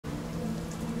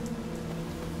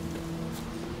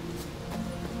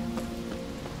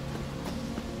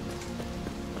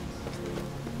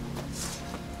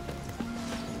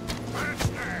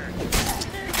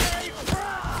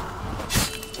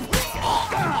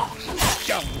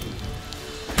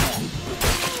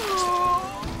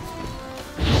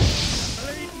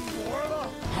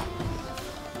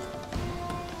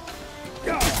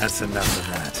That's enough of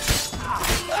that.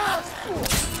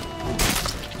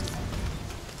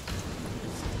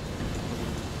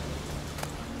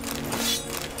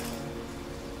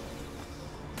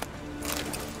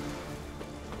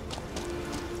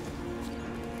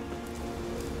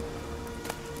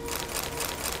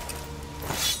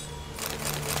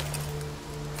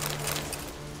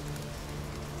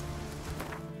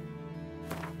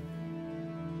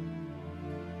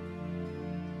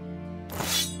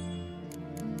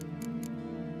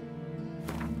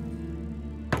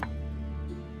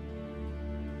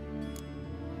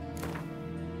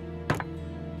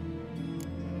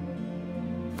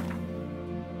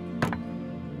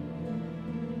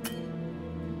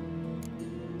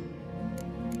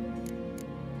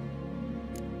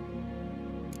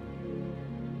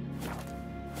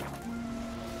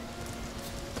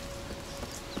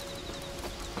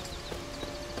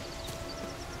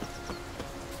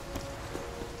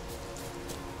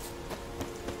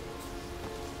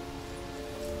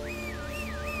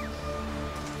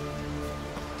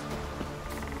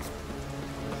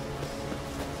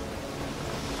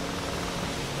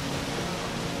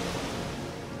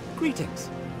 Greetings.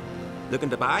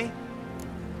 Looking to buy?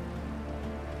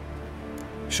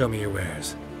 Show me your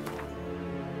wares.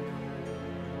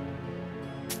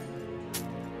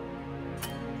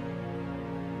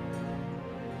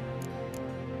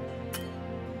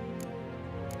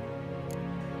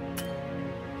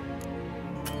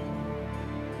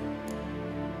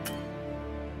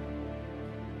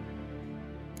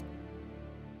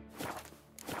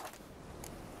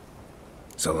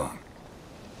 So long.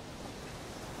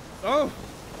 Oh!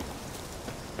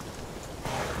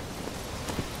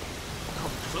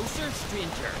 Come closer,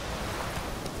 stranger.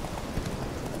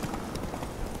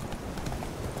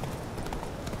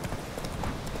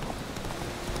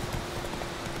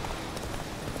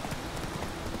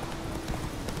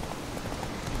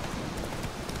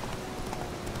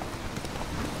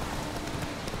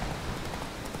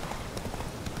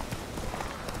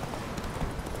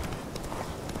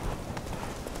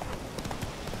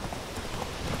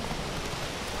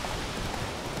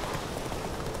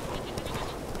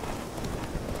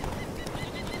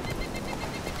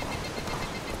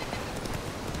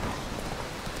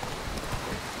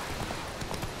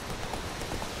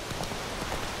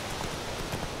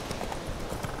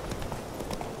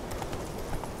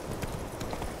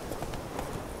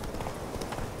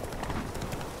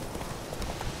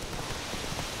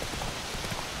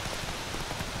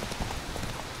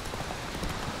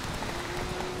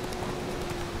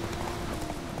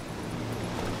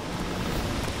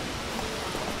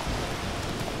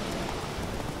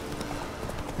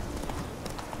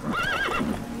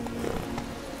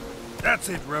 That's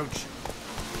it, Roach.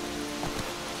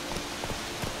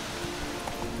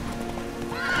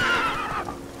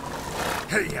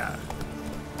 Hey-ya!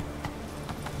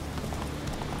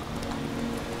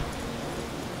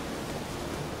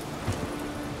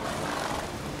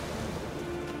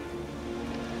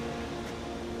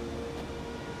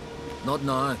 Not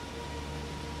now.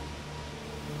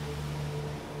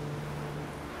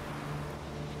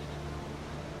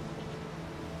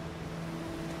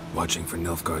 Watching for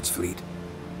Nilfgaard's fleet.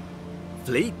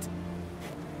 Fleet?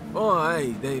 Oh,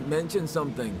 aye, they mentioned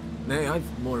something. Nay,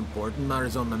 I've more important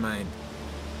matters on my mind.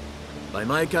 By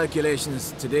my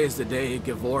calculations, today's the day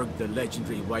Gevorg, the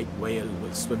legendary white whale,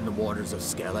 will swim the waters of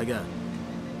Skellige.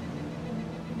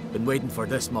 Been waiting for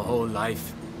this my whole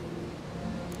life.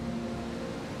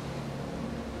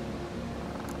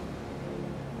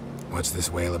 What's this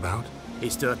whale about?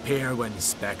 He's to appear when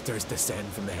spectres descend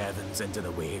from the heavens into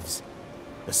the waves.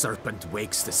 The serpent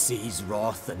wakes the sea's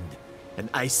wrath, and an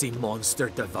icy monster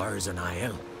devours an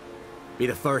isle. Be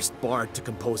the first bard to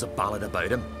compose a ballad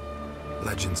about him.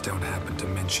 Legends don't happen to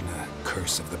mention a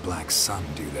curse of the Black Sun,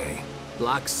 do they?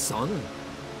 Black Sun?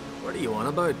 What are you on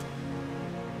about?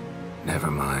 Never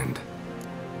mind.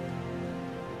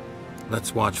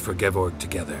 Let's watch for Gevorg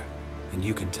together, and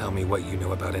you can tell me what you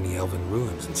know about any elven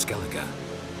ruins in Skellige.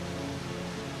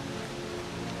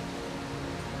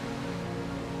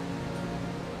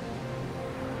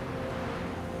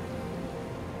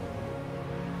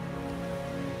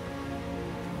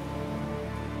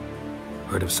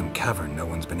 Heard of some cavern no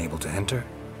one's been able to enter?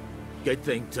 Good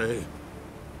thing, too.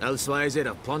 Elsewise, they'd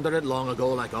have plundered it long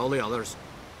ago like all the others.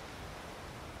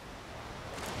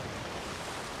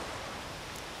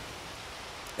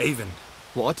 Avon.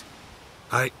 What?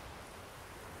 I...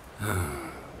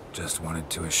 just wanted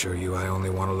to assure you I only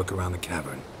want to look around the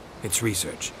cavern. It's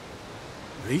research.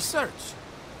 Research?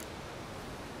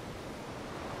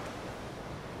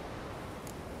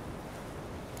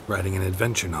 Writing an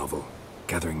adventure novel.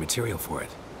 Gathering material for it.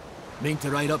 Mean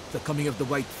to write up the coming of the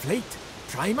White Fleet?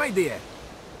 Prime idea.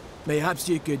 Mayhaps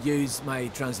you could use my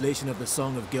translation of the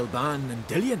Song of Gilban and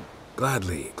Dillion.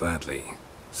 Gladly, gladly.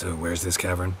 So where's this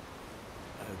cavern?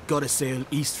 Gotta sail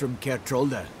east from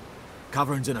Cairtrolda.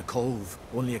 Cavern's in a cove,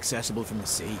 only accessible from the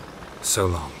sea. So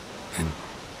long, and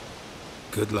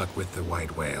good luck with the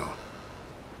white whale.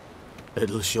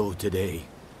 It'll show today.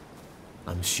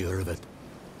 I'm sure of it.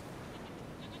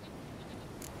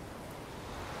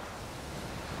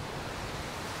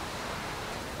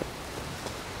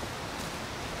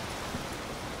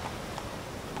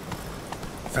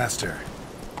 Faster.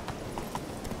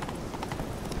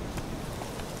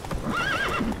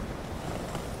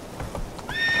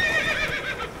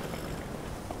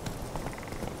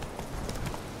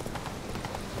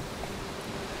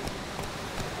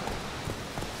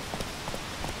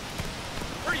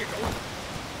 Where are you going?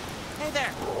 Hey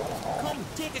there! Come,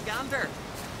 take a gander!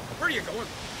 Where are you going?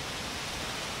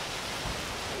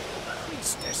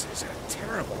 This is a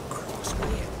terrible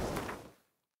crossway.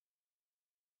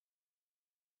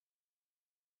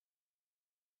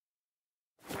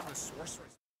 The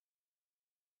sorceress.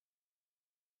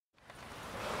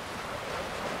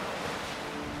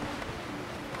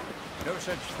 No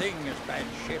such thing as bad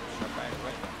ships or bad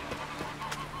weather.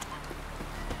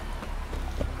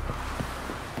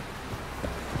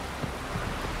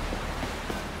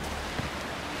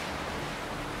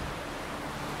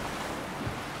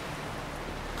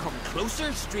 Come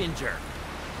closer, stranger.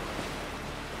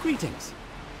 Greetings.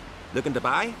 Looking to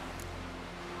buy?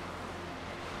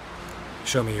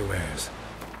 Show me your wares.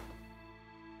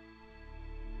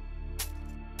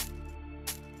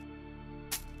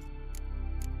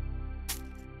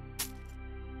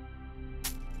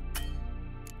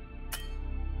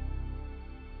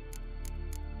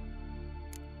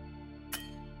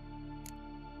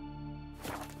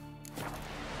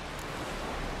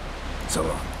 So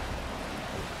long.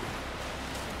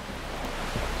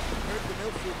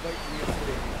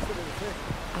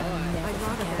 I'd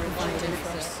rather her invite him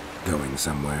first. Going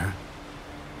somewhere?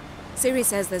 Ciri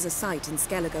says there's a site in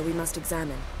Skellige we must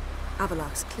examine.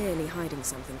 Avalok's clearly hiding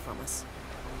something from us.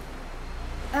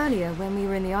 Earlier, when we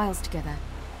were in the Isles together,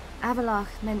 Avalok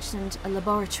mentioned a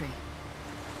laboratory.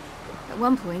 At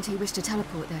one point, he wished to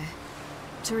teleport there,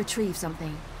 to retrieve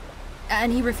something.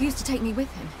 And he refused to take me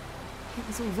with him. It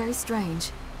was all very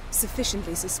strange.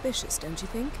 Sufficiently suspicious, don't you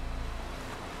think?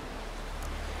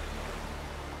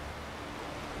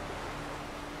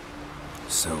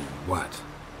 So what?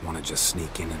 Want to just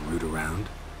sneak in and root around?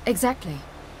 Exactly.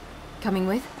 Coming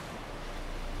with?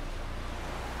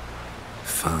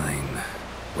 Fine.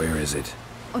 Where is it?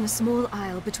 On a small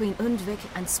isle between Undvik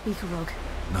and Speakerog.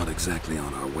 Not exactly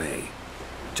on our way.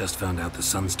 Just found out the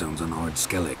sunstone's on Ord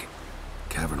Skellig.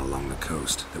 Cavern along the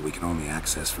coast that we can only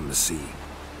access from the sea.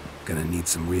 Gonna need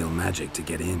some real magic to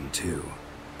get in, too.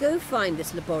 Go find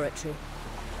this laboratory.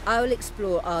 I'll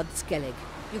explore Ard Skellig.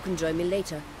 You can join me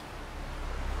later.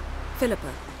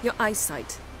 Philippa, your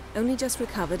eyesight. Only just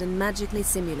recovered and magically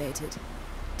simulated.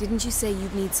 Didn't you say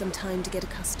you'd need some time to get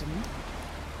accustomed?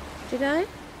 Did I?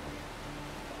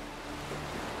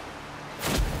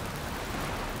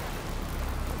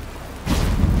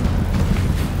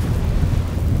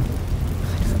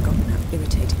 I'd forgotten how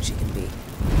irritating she can be.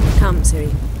 Come,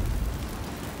 Ciri.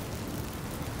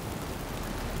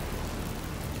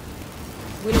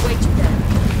 We'll await you there.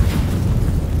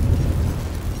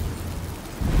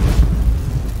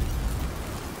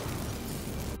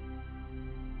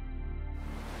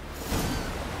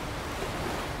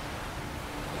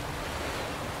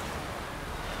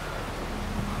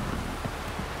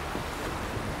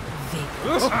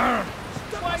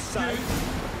 Step aside!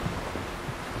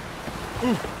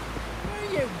 Where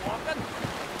are you walking?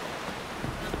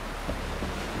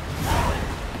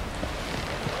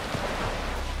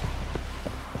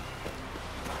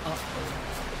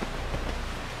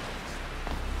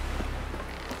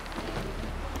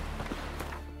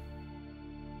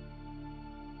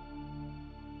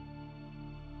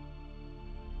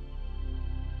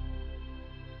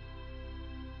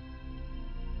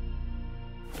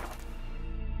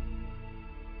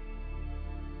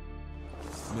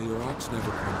 May your ox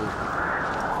never crumble.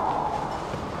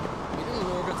 We didn't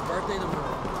know it's birthday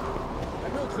tomorrow.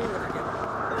 I've no clue what to get.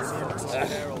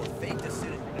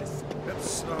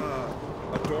 It's,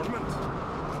 adornment.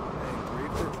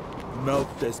 Engraved it. Melt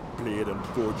this blade and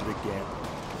forge it again.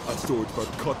 A sword for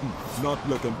cutting, not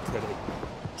looking pretty.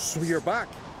 So you're back.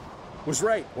 Was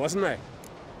right, wasn't I?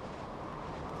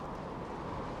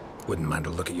 Wouldn't mind a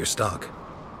look at your stock.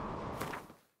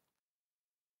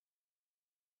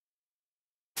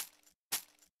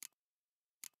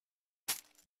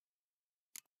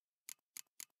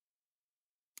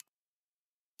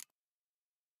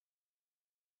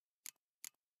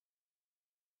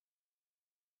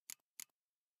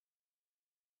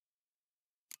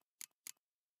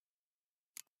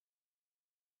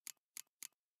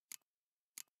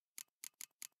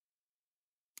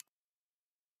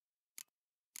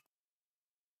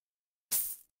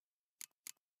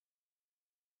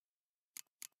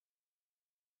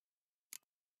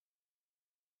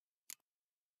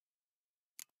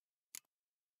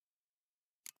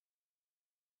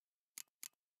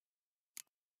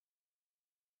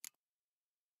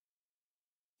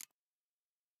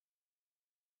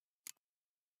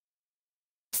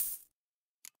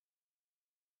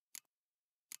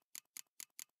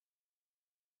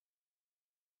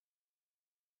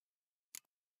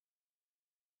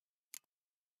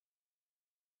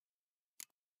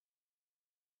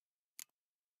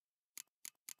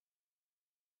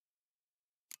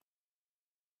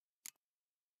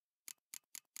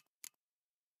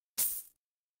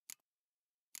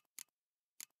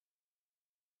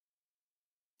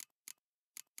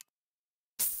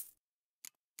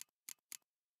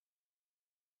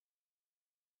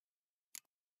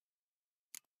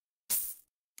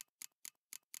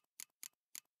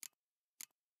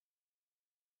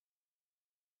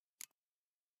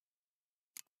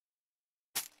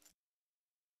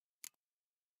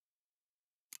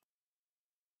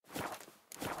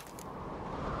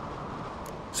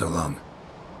 So long.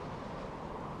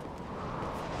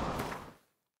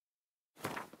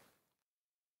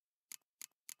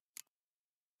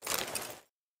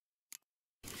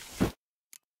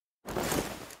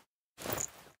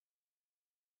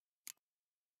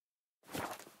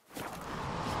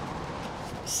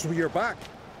 So you're back.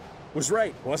 Was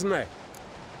right, wasn't I?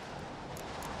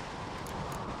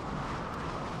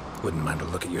 Wouldn't mind a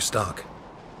look at your stock.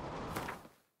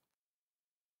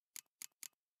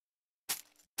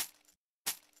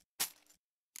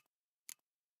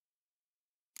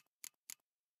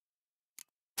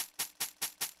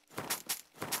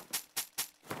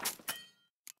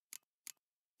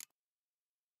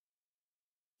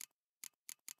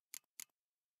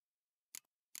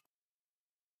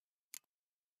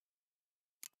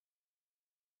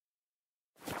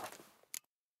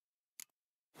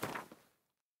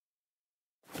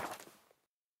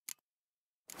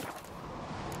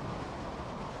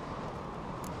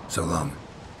 So long.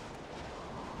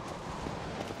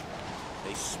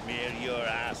 They smear your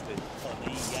ass with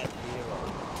honey, yet hero.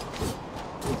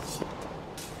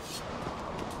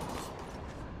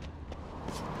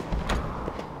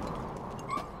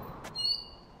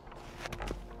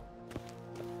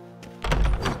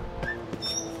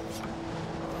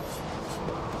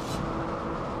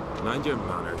 Mind your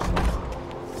manners.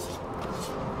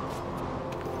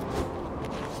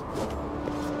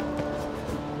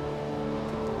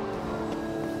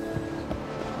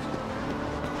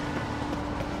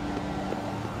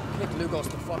 Kick Lugos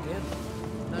the fuck in.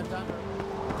 No damn.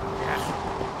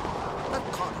 That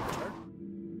caught him, turn.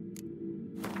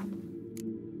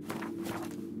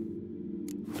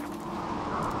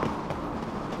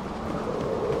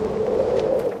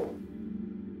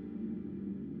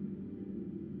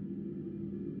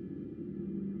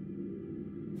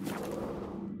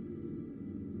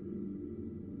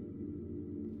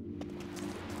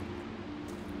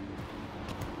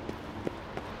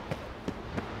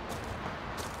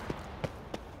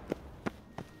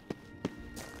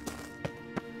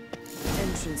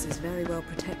 Entrance is very well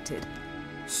protected.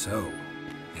 So,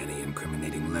 any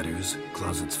incriminating letters?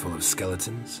 Closets full of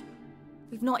skeletons?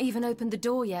 We've not even opened the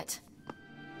door yet.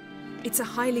 It's a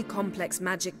highly complex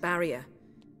magic barrier.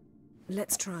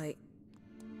 Let's try.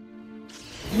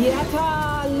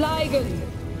 Yata Ligen!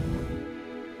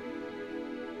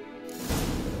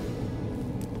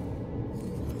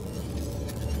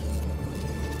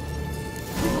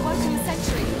 We've awoken the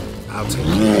sentry. I'll take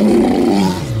it.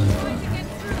 Trying to get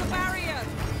through the barrier!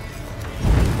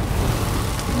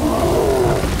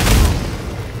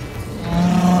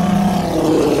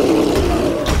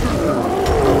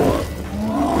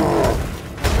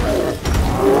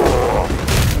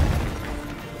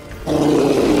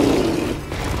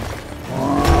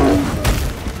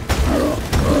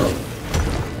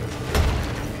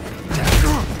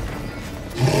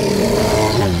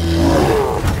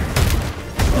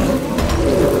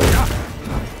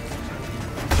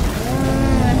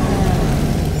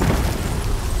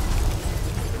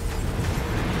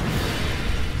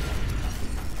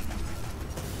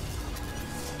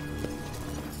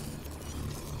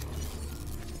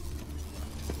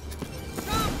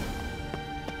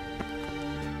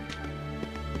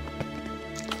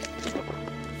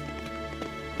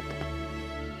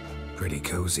 Pretty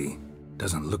cozy.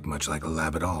 Doesn't look much like a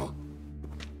lab at all.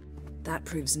 That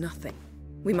proves nothing.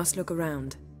 We must look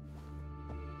around.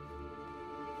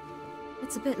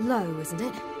 It's a bit low, isn't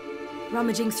it?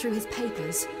 Rummaging through his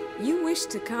papers. You wish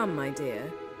to come, my dear.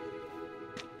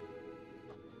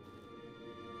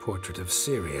 Portrait of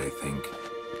Ciri, I think.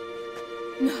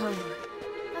 No,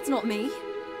 that's not me.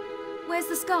 Where's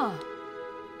the scar?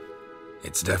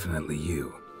 It's definitely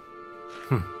you.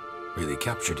 Really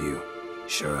captured you.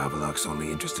 Sure Avalok's only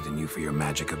interested in you for your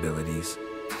magic abilities?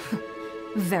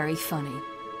 Very funny.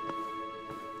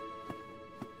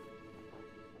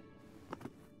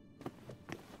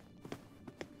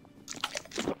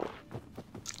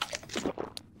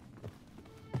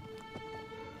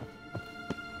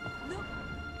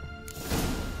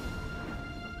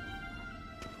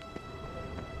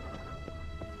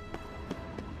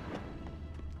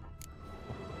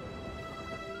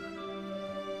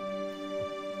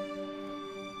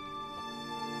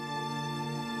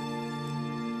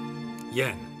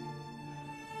 Yen.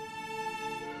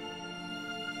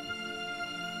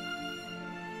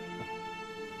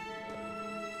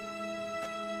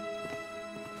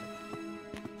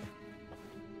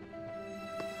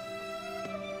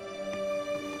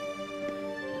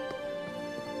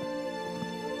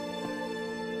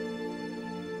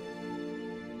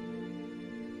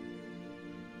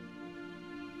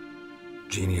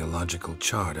 Genealogical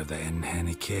chart of the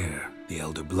Enhanikir, the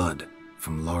Elder Blood,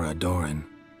 from Laura Doran.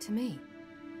 To me.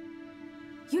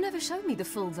 You never showed me the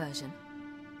full version.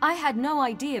 I had no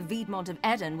idea Viedmont of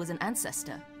Eden was an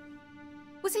ancestor.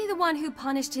 Was he the one who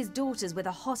punished his daughters with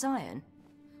a hot iron?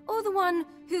 Or the one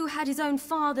who had his own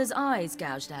father's eyes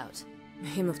gouged out?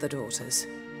 Him of the daughters.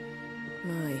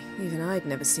 My, even I'd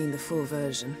never seen the full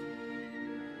version.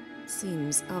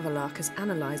 Seems Avallac'h has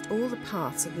analyzed all the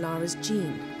paths of Lara's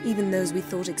gene, even those we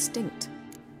thought extinct.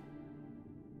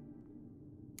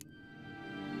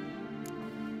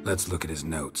 Let's look at his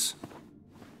notes.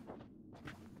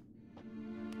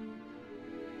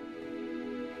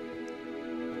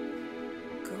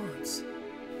 Gods.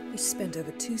 He spent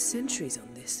over 2 centuries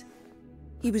on this.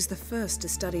 He was the first to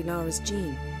study Lara's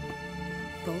gene.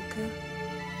 Volker?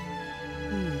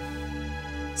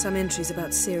 Some entries about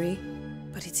Ciri,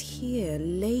 but it's here,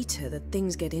 later, that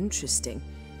things get interesting.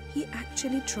 He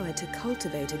actually tried to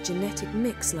cultivate a genetic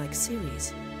mix like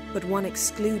Ciri's, but one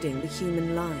excluding the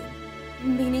human line.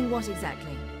 Meaning what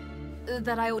exactly?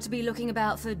 That I ought to be looking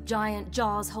about for giant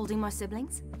jars holding my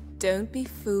siblings? Don't be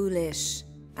foolish.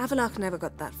 Avallac'h never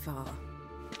got that far.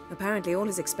 Apparently all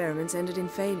his experiments ended in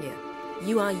failure.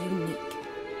 You are unique.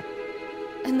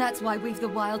 And that's why we've the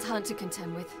Wild Hunt to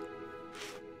contend with.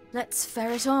 Let's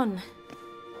ferret on.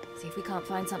 See if we can't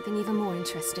find something even more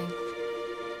interesting.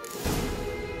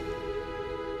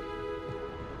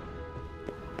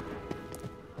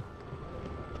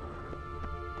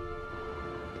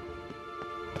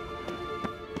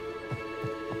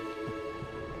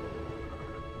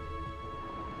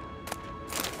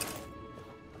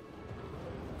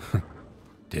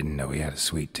 Didn't know he had a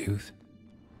sweet tooth.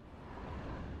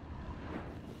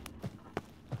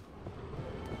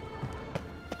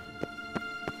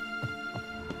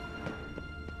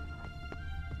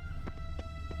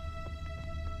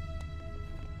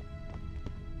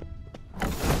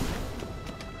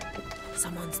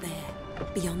 Someone's there,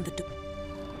 beyond the door.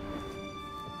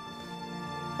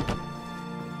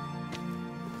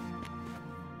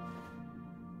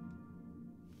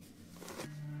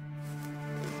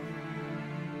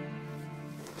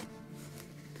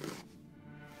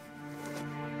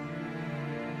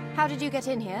 How did you get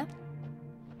in here?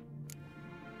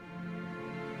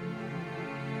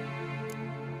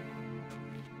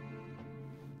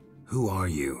 Who are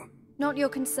you? Not your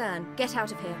concern. Get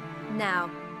out of here.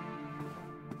 Now.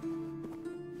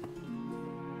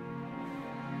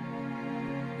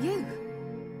 You?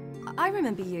 I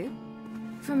remember you.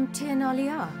 From Tir na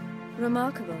Liar.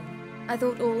 Remarkable. I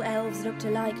thought all elves looked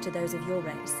alike to those of your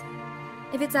race.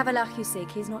 If it's Avallac'h you seek,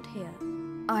 he's not here.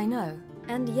 I know.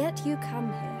 And yet you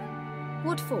come here.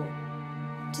 What for?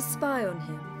 To spy on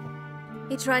him.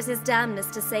 He tries his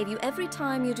damnedest to save you every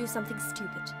time you do something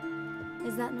stupid.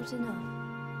 Is that not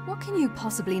enough? What can you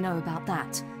possibly know about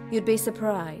that? You'd be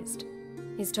surprised.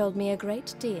 He's told me a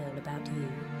great deal about you.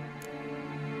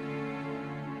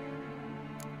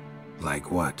 Like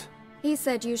what? He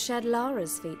said you shared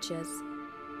Lara's features.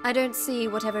 I don't see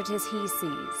whatever it is he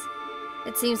sees.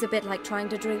 It seems a bit like trying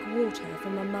to drink water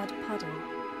from a mud puddle.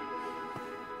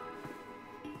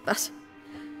 But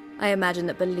I imagine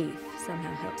that belief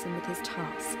somehow helps him with his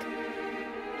task.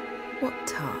 What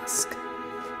task?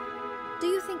 Do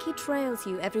you think he trails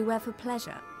you everywhere for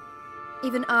pleasure?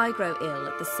 Even I grow ill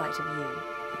at the sight of you.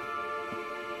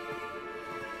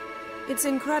 It's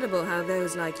incredible how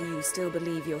those like you still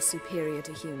believe you're superior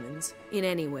to humans, in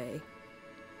any way.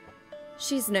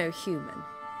 She's no human.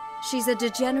 She's a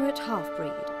degenerate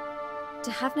half-breed.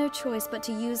 To have no choice but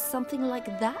to use something like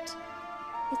that?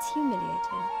 It's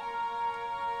humiliating.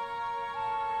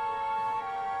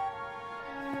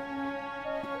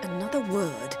 Another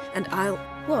word, and I'll...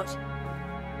 What?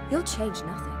 You'll change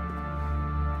nothing.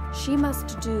 She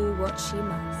must do what she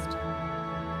must.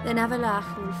 Then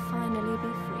Avallac'h will finally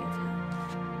be free of her.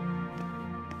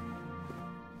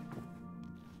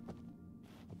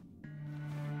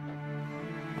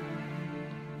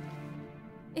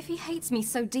 If he hates me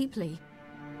so deeply,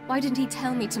 why didn't he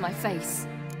tell me to my face?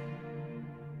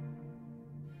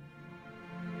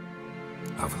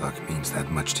 Avallac'h means that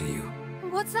much to you.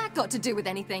 What's that got to do with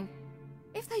anything?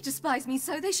 If they despise me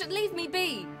so, they should leave me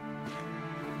be.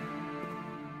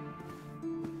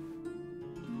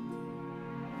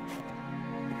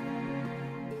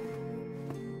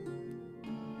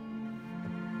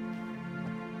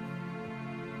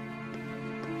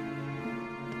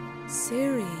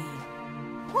 Ciri.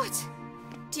 What?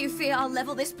 Do you fear I'll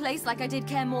level this place like I did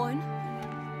Kaer Morhen?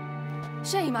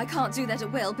 Shame I can't do that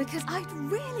at will, because I'd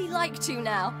really like to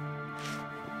now.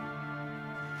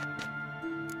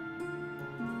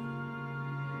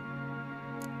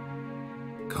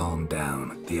 Calm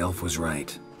down. The elf was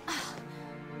right.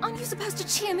 Aren't you supposed to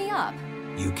cheer me up?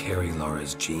 You carry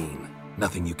Laura's gene.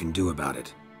 Nothing you can do about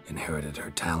it. Inherited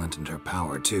her talent and her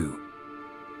power, too.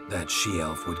 That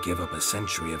she-elf would give up a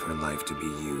century of her life to be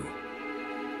you.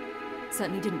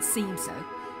 Certainly didn't seem so.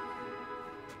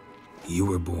 You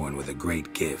were born with a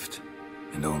great gift,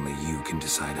 and only you can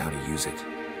decide how to use it.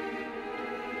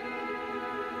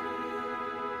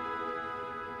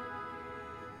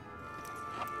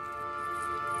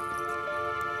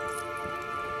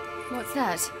 What's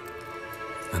that?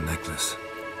 A necklace.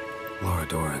 Laura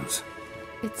Doran's.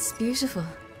 It's beautiful,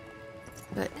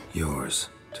 but... Yours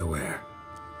to wear.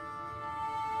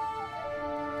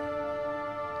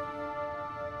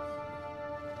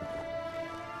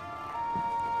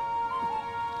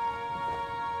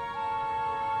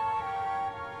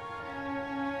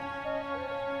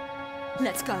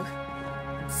 Let's go.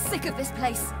 I'm sick of this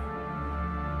place.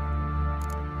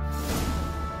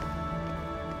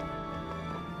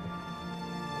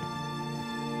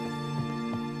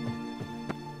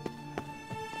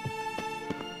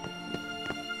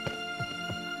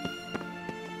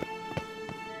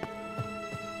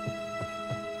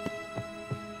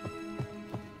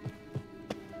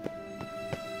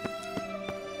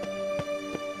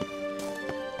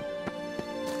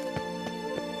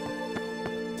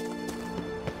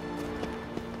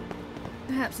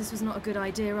 Perhaps this was not a good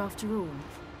idea after all.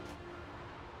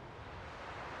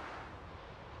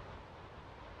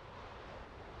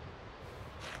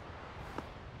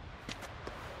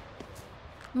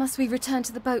 Must we return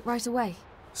to the boat right away?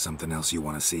 Something else you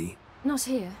want to see? Not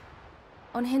here.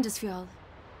 On Hindisfjall.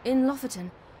 In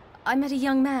Lofoten. I met a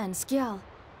young man, Skjal.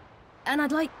 And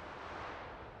I'd like...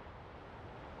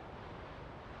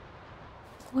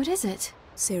 What is it?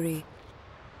 Ciri,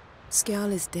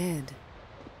 Skjal is dead.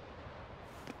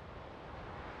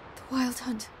 The Wild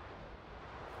Hunt.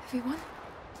 Everyone?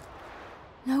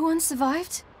 No one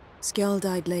survived? Skjal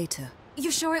died later.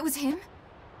 You sure it was him?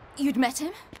 You'd met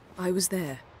him? I was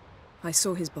there. I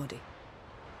saw his body.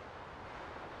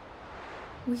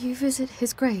 Will you visit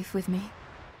his grave with me?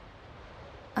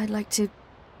 I'd like to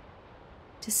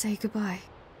say goodbye.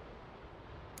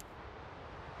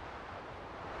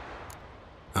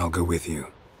 I'll go with you.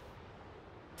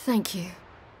 Thank you.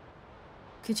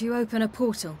 Could you open a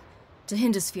portal to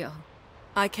Hindisfjall?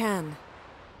 I can.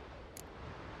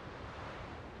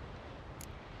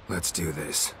 Let's do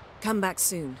this. Come back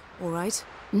soon, all right?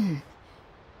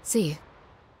 See you.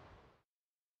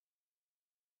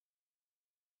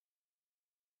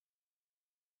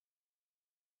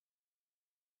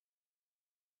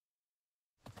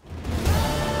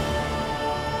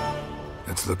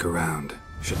 Let's look around.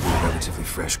 Should be a relatively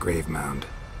fresh grave mound.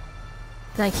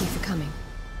 Thank you for coming.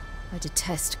 I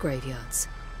detest graveyards,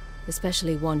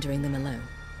 especially wandering them alone.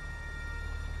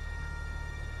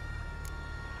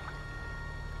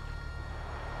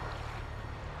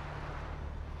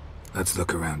 Let's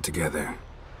look around together.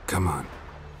 Come on.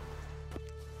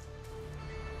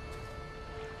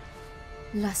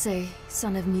 Lasse,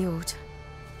 son of Njord.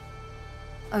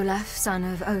 Olaf, son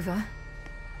of Over.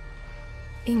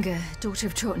 Inga, daughter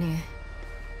of Trotnir.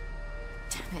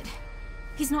 Damn it.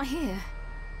 He's not here.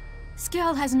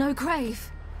 Skjal has no grave.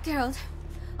 Geralt,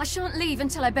 I shan't leave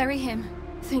until I bury him.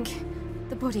 Think,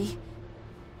 the body.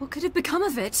 What could have become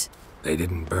of it? They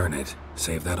didn't burn it.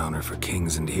 Save that honor for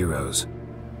kings and heroes.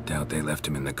 Doubt they left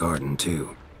him in the garden,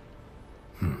 too.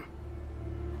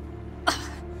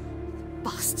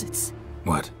 Bastards.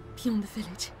 What? Beyond the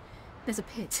village, there's a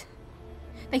pit.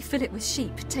 They fill it with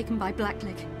sheep taken by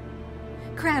Blackleg.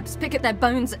 Crabs pick at their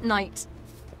bones at night.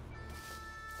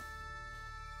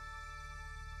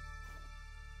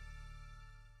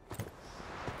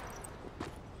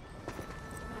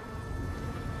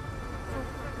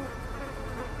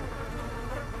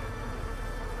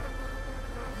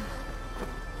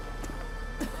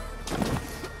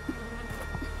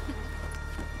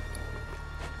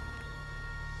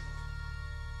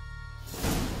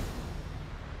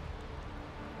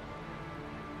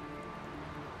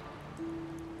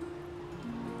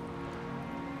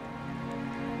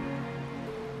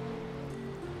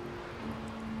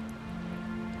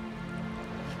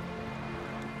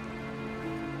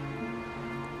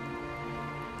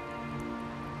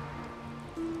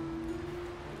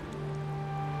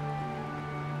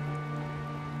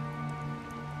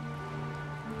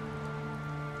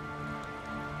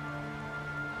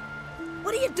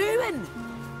 What are you doing?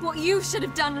 What you should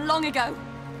have done long ago.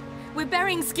 We're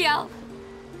burying Skjal.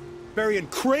 Burying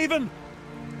Craven?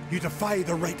 You defy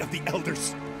the right of the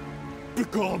elders.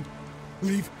 Begone.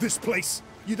 Leave this place.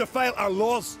 You defile our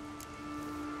laws.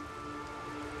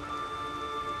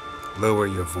 Lower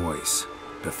your voice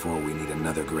before we need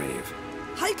another grave.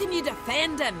 How can you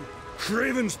defend him?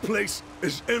 Craven's place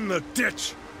is in the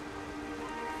ditch.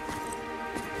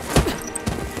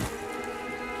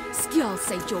 Skjall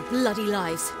saved your bloody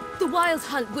lives. The Wild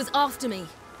Hunt was after me.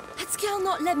 Had Skjall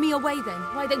not led me away then,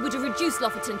 why they would have reduced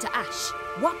Lofferton to ash.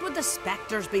 What would the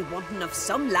spectres be wanting of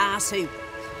some lass who...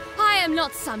 I am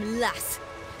not some lass.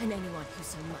 And anyone who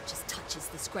so much as touches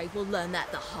this grave will learn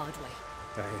that the hard way.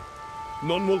 Aye.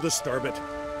 None will disturb it.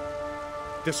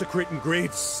 Desecrating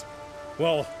graves,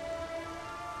 well,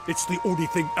 it's the only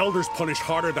thing elders punish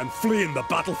harder than fleeing the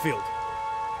battlefield.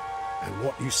 And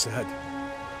what you said,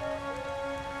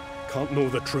 can't know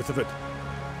the truth of it.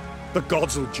 The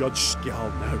gods will judge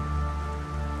Skjall now.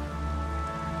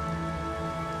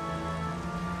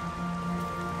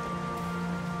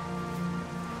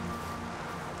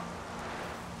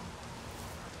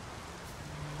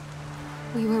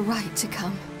 We were right to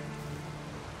come.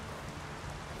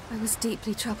 I was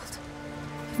deeply troubled.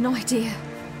 I've no idea.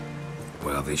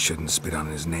 Well, they shouldn't spit on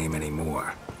his name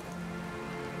anymore.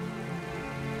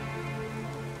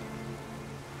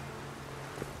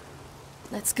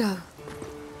 Let's go.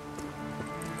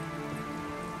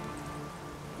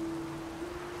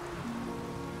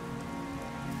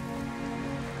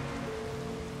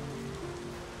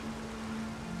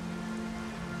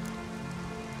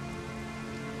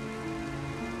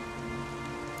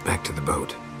 Back to the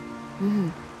boat. Mm-hmm.